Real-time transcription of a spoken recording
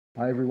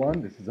Hi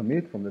everyone, this is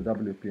Amit from the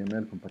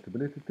WPML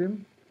compatibility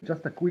team.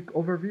 Just a quick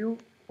overview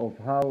of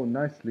how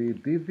nicely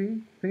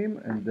Divi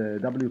theme and the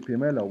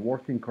WPML are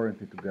working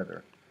currently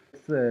together.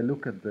 Let's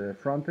look at the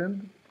front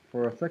end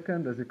for a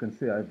second. As you can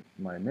see, I have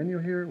my menu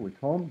here with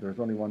home. There's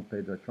only one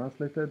page I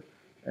translated,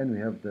 and we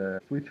have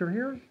the switcher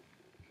here.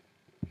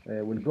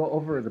 We'll go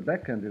over the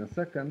backend in a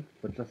second,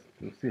 but just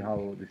to see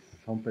how this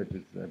homepage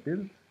is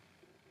built.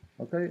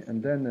 Okay,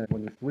 and then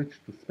when we switch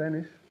to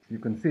Spanish, you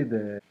can see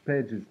the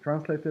page is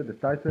translated, the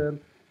title,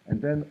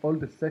 and then all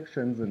the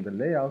sections and the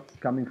layouts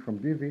coming from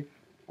Divi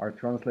are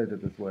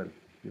translated as well.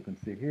 You can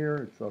see here,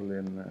 it's all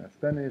in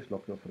Spanish, lo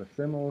que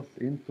ofrecemos,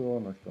 intro,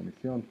 nuestra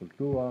misión,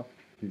 cultura,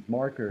 these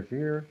markers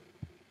here,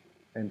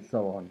 and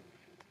so on.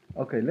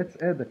 Okay, let's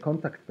add the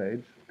contact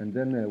page, and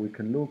then we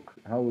can look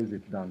how is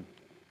it done.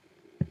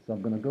 So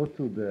I'm going to go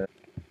to the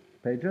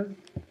pages.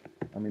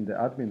 I'm in the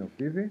admin of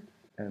Divi,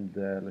 and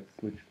let's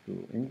switch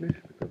to English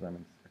because I'm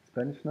in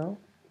Spanish now.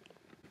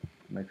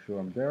 Make sure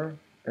I'm there.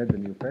 Add a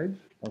new page.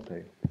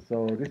 Okay,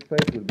 so this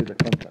page will be the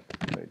contact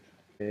page.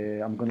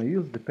 I'm going to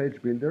use the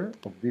page builder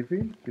of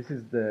Divi. This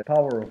is the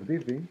power of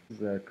Divi.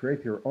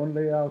 Create your own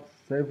layouts,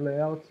 save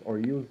layouts, or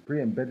use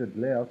pre-embedded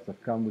layouts that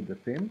come with the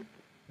theme.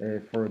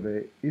 For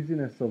the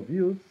easiness of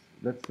use,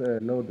 let's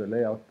load the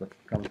layout that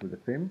comes with the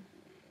theme.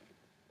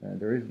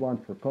 There is one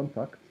for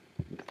contact.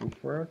 Let's look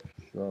for it.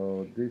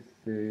 So this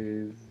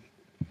is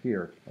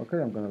here.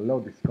 Okay, I'm going to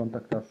load this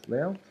contact us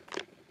layout.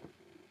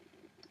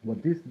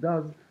 What this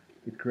does,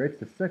 it creates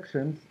the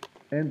sections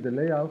and the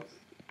layouts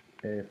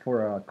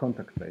for a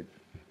contact page.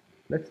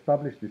 Let's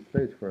publish this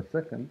page for a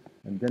second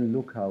and then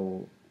look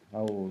how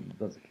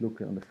does it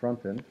look on the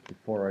front end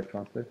before I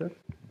translate it.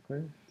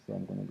 Okay, so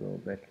I'm going to go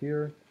back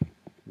here,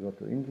 go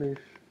to English,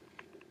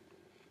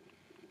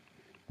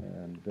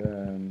 and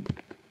then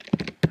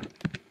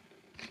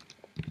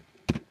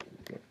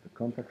go to the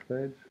contact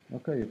page.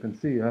 Okay, you can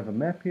see you have a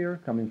map here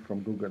coming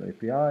from Google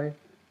API.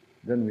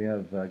 Then we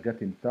have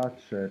Get in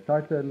Touch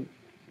title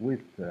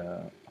with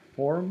a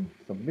form,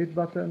 submit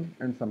button,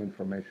 and some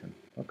information.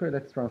 Okay,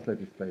 let's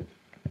translate this page.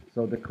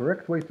 So the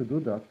correct way to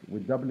do that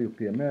with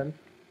WPML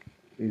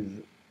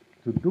is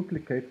to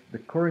duplicate the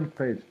current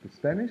page to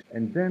Spanish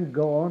and then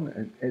go on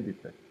and edit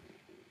it.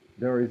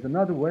 There is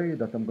another way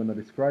that I'm going to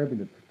describe in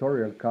the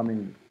tutorial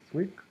coming this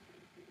week,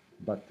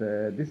 but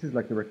this is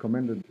like the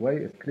recommended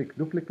way. Click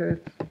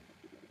duplicate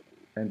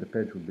and the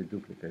page will be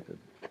duplicated.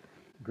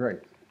 Great.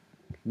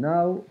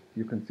 Now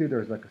you can see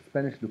there's like a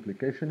Spanish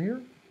duplication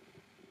here.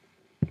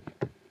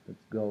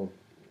 Let's go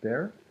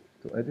there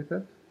to edit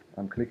it.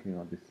 I'm clicking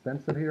on this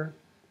pencil here.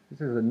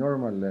 This is a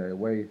normal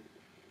way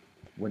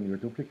when you're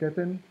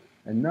duplicating.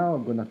 And now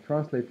I'm going to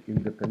translate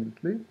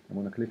independently. I'm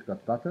going to click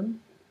that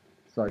button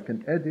so I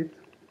can edit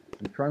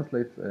and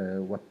translate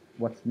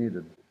what's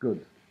needed.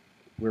 Good.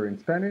 We're in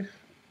Spanish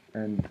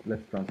and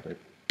let's translate.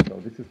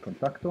 So this is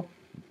contacto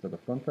instead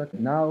of contact.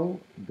 Now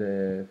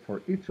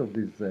for each of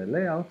these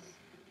layouts,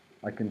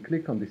 I can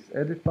click on this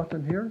edit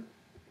button here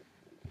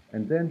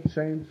and then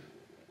change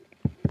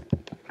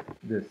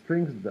the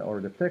strings or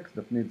the text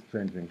that needs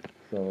changing.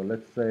 So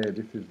let's say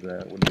this is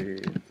will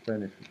be in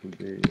Spanish. It will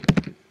be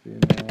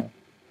oficina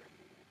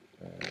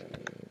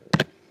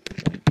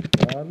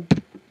central.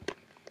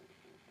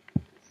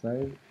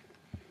 Save.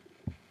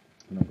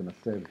 And I'm going to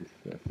save this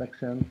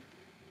section.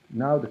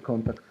 Now the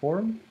contact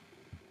form.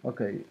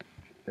 Okay,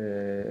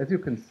 as you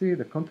can see,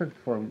 the contact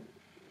form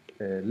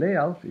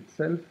layout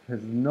itself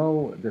has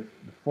the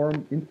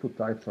form input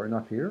types are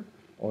not here,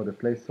 or the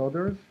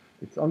placeholders.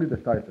 It's only the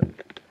title.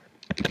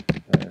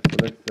 So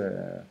let's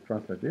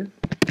translate this.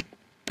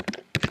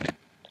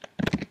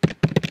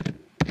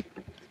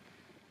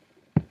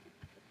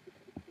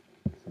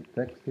 Some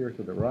text here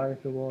to the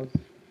right there was,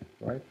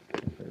 right?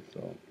 Okay,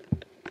 so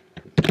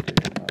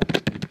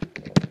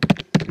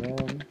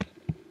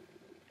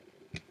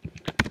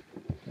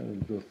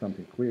let's do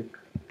something quick.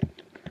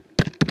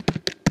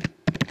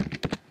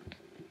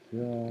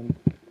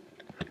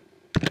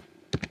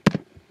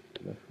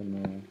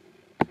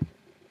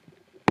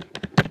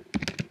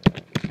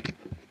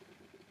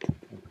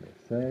 Okay,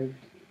 save.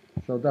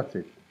 So that's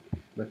it.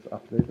 Let's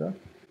update that.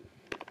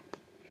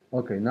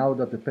 Okay, now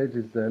that the page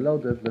is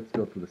loaded, let's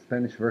go to the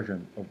Spanish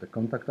version of the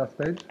Contact Us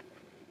page.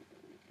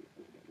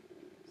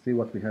 See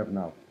what we have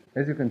now.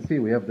 As you can see,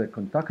 we have the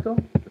Contacto.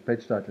 The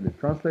page title is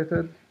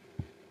translated.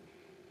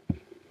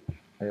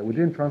 We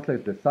didn't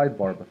translate the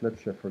sidebar, but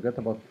let's forget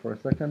about it for a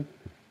second.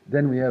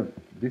 Then we have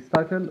this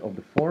title of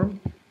the form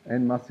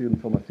and más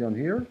información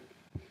here.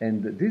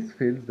 And these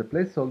fields, the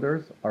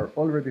placeholders, are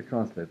already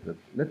translated.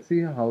 Let's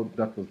see how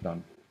that was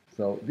done.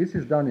 So this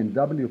is done in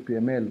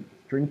WPML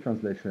string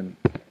translation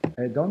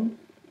add-on.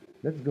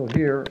 Let's go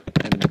here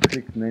and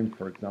click name,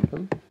 for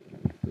example.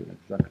 Let's do an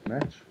exact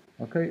match.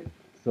 Okay,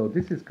 so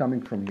this is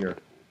coming from here.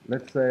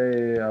 Let's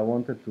say I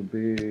want it to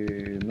be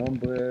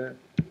nombre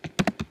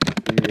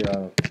y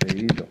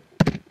apellido.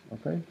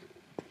 Okay,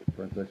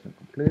 translation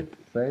complete,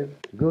 save.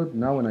 Good,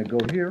 now when I go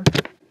here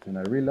and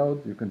I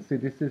reload, you can see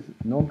this is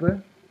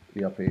nombre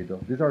y apellido.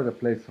 These are the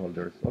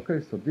placeholders.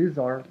 Okay, so these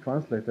are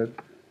translated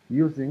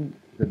using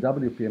the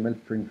WPML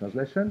string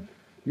translation.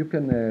 You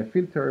can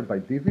filter by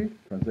Divi,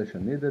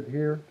 translation needed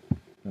here,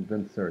 and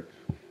then search.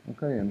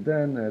 Okay, and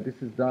then this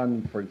is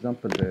done, for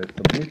example, the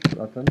submit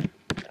button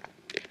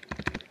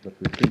that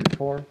we've seen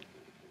before.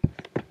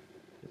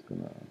 Just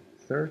gonna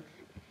search,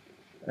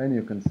 and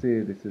you can see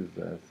this is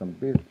some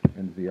bit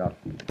and the app.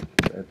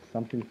 Add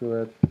something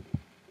to it,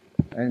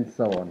 and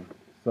so on.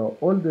 So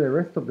all the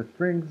rest of the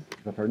strings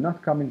that are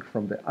not coming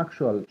from the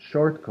actual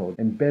shortcode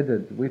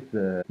embedded with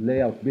the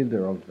layout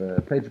builder of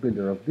page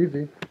builder of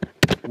Divi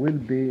will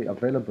be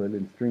available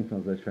in string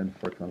translation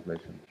for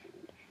translation.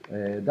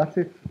 That's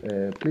it.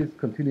 Please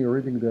continue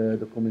reading the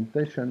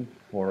documentation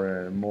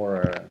for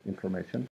more information.